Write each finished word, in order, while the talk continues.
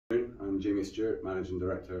Jamie Stewart, Managing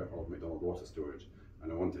Director of McDonald Water Storage,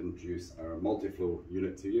 and I want to introduce our MULTIflow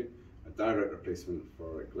unit to you, a direct replacement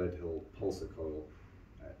for Gledhill Pulsar Coil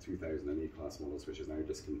 2000 and E-Class models, which is now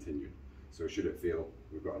discontinued. So should it fail,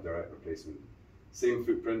 we've got a direct replacement. Same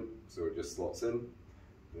footprint, so it just slots in.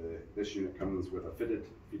 This unit comes with a fitted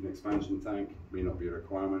feed and expansion tank, may not be a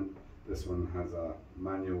requirement. This one has a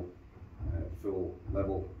manual full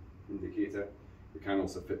level indicator. We can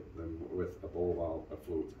also fit them with a ball valve, a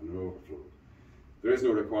float and an overflow. There is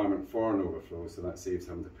no requirement for an overflow, so that saves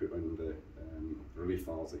having to put in the relief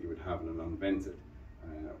valves that you would have in an unvented,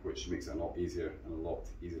 which makes it a lot easier and a lot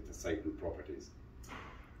easier to site in properties.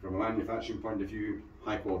 From a manufacturing point of view,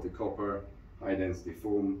 high quality copper, high density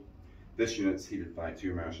foam. This unit's heated by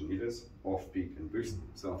 2 immersion heaters, off-peak and boost,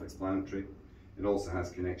 self-explanatory. It also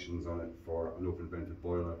has connections on it for an open vented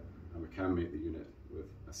boiler, and we can make the unit with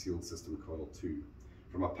a sealed system coil too.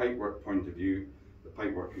 From a pipework point of view, the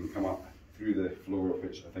pipework can come up through the floor,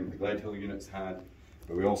 which I think the Gledhill units had,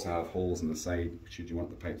 but we also have holes in the side should you want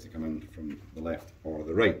the pipe to come in from the left or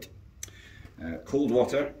the right. Cold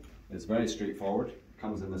water is very straightforward. It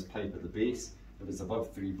comes in this pipe at the base. If it's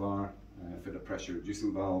above 3 bar, fit a pressure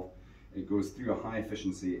reducing valve. It goes through a high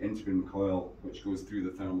efficiency integrated coil which goes through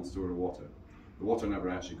the thermal stored water. The water never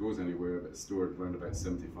actually goes anywhere, but it's stored around about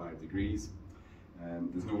 75 degrees.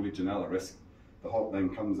 There's no Legionella risk. The hot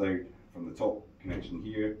then comes out from the top connection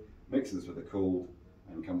here, mixes with the cold,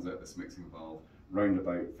 and comes out this mixing valve round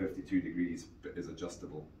about 52 degrees, but is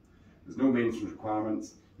adjustable. There's no maintenance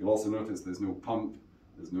requirements. You'll also notice there's no pump,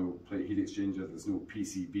 there's no plate heat exchanger, there's no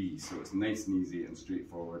PCB, so it's nice and easy and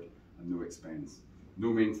straightforward and no expense.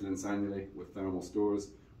 No maintenance annually with thermal stores,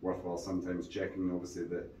 worthwhile sometimes checking obviously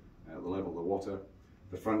the level of the water.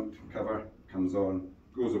 The front cover comes on,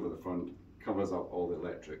 goes over the front, covers up all the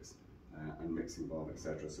electrics and mixing valve,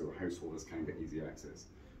 etc. So householders can get easy access.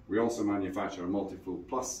 We also manufacture a MULTIflow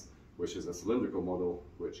Plus, which is a cylindrical model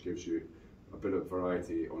which gives you a bit of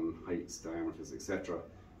variety on heights, diameters, etc.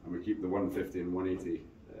 And we keep the 150 and 180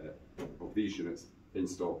 of these units in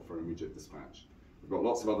stock for immediate dispatch. We've got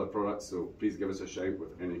lots of other products, so please give us a shout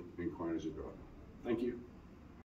with any inquiries you've got. Thank you.